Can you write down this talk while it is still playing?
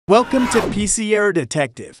Welcome to PC Error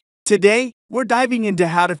Detective. Today, we're diving into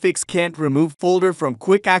how to fix can't remove folder from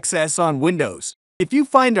Quick Access on Windows. If you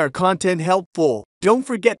find our content helpful, don't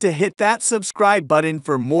forget to hit that subscribe button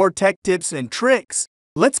for more tech tips and tricks.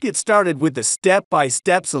 Let's get started with the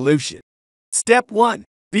step-by-step solution. Step 1.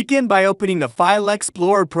 Begin by opening the File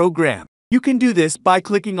Explorer program. You can do this by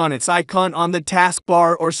clicking on its icon on the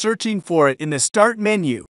taskbar or searching for it in the Start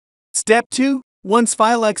menu. Step 2. Once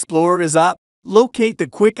File Explorer is up, locate the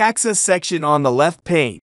Quick Access section on the left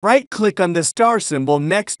pane. Right-click on the star symbol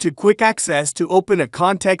next to Quick Access to open a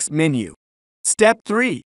context menu. Step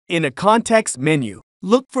 3. In a context menu,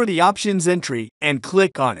 look for the Options entry and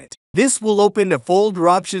click on it. This will open the Folder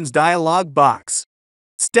Options dialog box.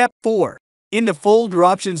 Step 4. In the Folder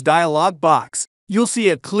Options dialog box, you'll see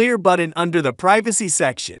a Clear button under the Privacy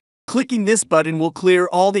section. Clicking this button will clear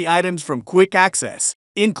all the items from Quick Access,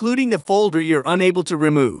 including the folder you're unable to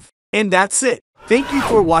remove. And that's it. Thank you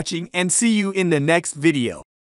for watching and see you in the next video.